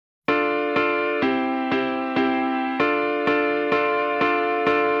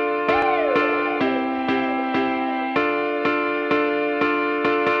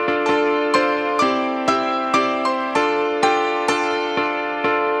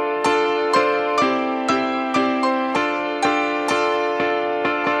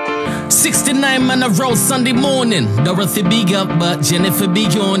69 man, I roll Sunday morning. Dorothy be up, but Jennifer be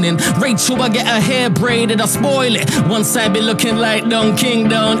yawning. Rachel, I get her hair braided, I spoil it. One side be looking like Don King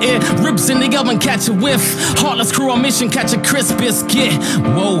down here. Ribs in the oven, catch a whiff. Heartless crew on mission, catch a crisp biscuit.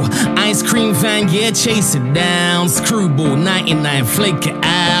 Whoa, ice cream van, yeah, chase it down. Screwball, 99, flake it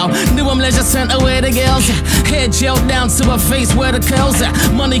out. Newham Leisure Center where the girls. Hair gel down to her face where the curls at.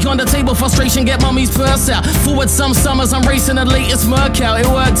 Money on the table, frustration, get mommy's purse out. Forward some summers, I'm racing the latest Merc out. It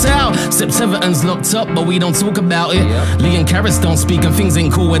worked out. Septemberton's locked up, but we don't talk about it. Lee and Carrots don't speak and things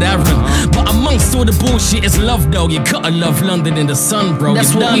ain't cool with Aaron. But amongst all the bullshit, it's love though. You gotta love London in the sun, bro.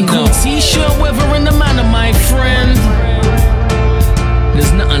 That's what we call t-shirt weather in the manor, my friend.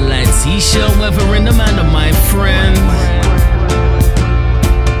 There's nothing like t-shirt weather in the manor, my friend.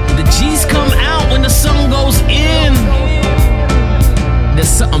 The G's come out when the sun goes in. There's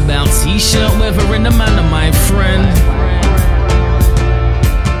something about t-shirt weather in the manor, my friend.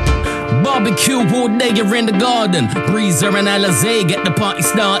 Barbecue all day, you're in the garden. Breezer and Alizé get the party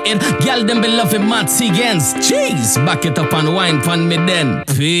started. Gal them be loving my TNs. Jeez, back it up and wine fun me then.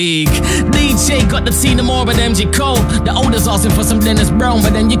 Peak. DJ got the Tina Moore and MG Cole. The oldest asking for some Dennis Brown,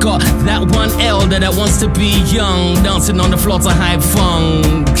 but then you got that one elder that wants to be young, dancing on the floor to high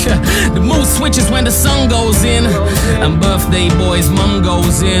funk. The mood switches when the sun goes in, and birthday boys mum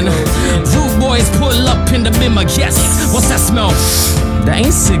goes in. Rude boys pull up in the bimmer. Yes, what's that smell? That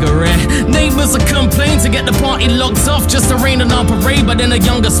ain't cigarette. Neighbors are complaining to get the party locked off just to rain on our parade, but then the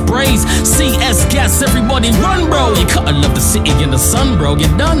younger sprays. CS gas, everybody run, bro. You gotta love the city in the sun, bro. You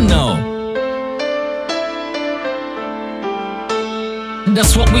done know.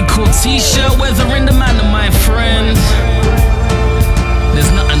 That's what we call t-shirt weather in the manor, my friend.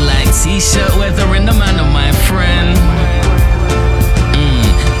 There's nothing like t-shirt weather in the manor, my friend.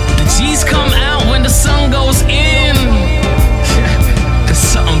 The G's come out when the sun goes in. There's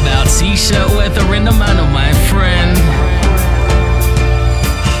something about t-shirt weather in the manor, my friend.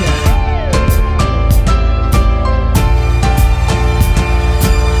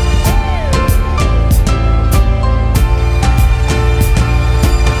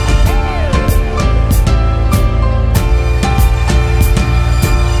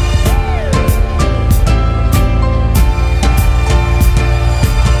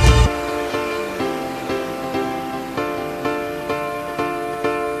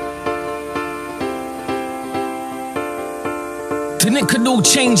 Then it could all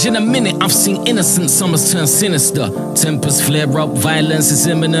change in a minute. I've seen innocent summers turn sinister. Tempers flare up, violence is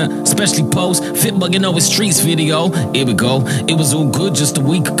imminent. Especially post, fit bugging over streets video. Here we go, it was all good just a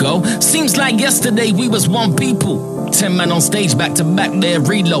week ago. Seems like yesterday we was one people. 10 man on stage, back to back, their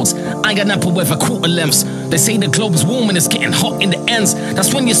reloads. I got Napa weather quarter lengths. They say the globe's warm and it's getting hot in the ends.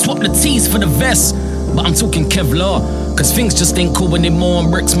 That's when you swap the tees for the vest. But I'm talking Kevlar, cause things just ain't cool anymore. And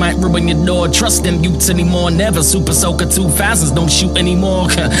bricks might ruin your door. Trust them youths anymore. Never Super Soaker 2000s don't shoot anymore.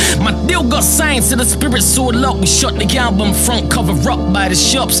 My deal got signed, so the spirit soared up. We shot the album front cover up by the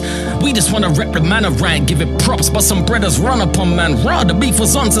shops. We just wanna rep the manor right, give it props. But some brothers run up on man. Raw, the beef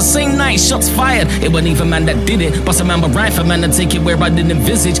was on, so same night, shots fired. It wasn't even man that did it, but some man but rifle man and take it where I didn't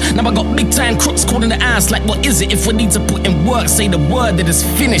envisage. Now I got big time crooks calling the ass like what is it? If we need to put in work, say the word that it's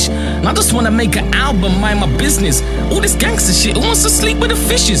finished. And I just wanna make an album, mind my business. All this gangster shit, who wants to sleep with the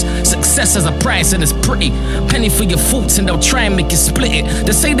fishes? Success has a price and it's pretty. Penny for your faults and they'll try and make you split it.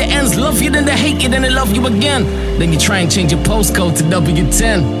 They say the ends love you, then they hate you, then they love you again. Then you try and change your postcode to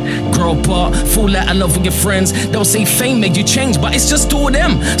W10. Grow apart, fall out of love with your friends. They'll say fame made you change, but it's just all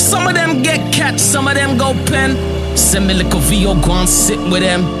them. Some of them get catch, some of them go pen. Send me like a VO, go and sit with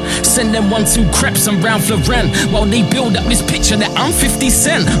them. Send them 1-2 crepes and brown Florent while they build up this picture that I'm 50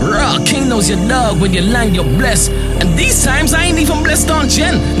 Cent. Raw, King knows your dog, when you land you're blessed. And these times I ain't even blessed on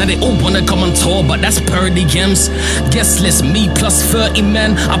Jen. Now they all wanna come on tour, but that's per DMs. Guest list, me plus 30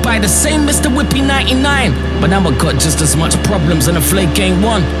 men. I buy the same Mr. Whippy 99, but now I got just as much problems and a flake ain't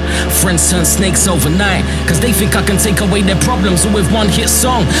one. Friends turn snakes overnight, cause they think I can take away their problems with one hit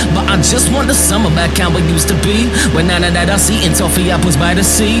song. But I just want the summer back how it used to be, when none of that us eating toffee apples by the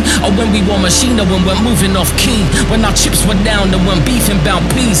sea. Or when we wore machine, when we're moving off key. When our chips were down and when beefing bout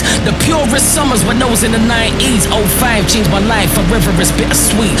peas. The purest summers were those in the 90s. 05 changed my life, forever it's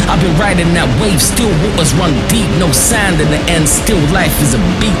bittersweet. I've been riding that wave, still waters run deep. No sand in the end, still life is a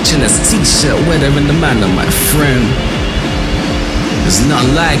beach. And it's t-shirt weather in the manor, my friend. There's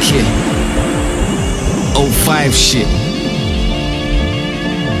nothing like it. 05 shit.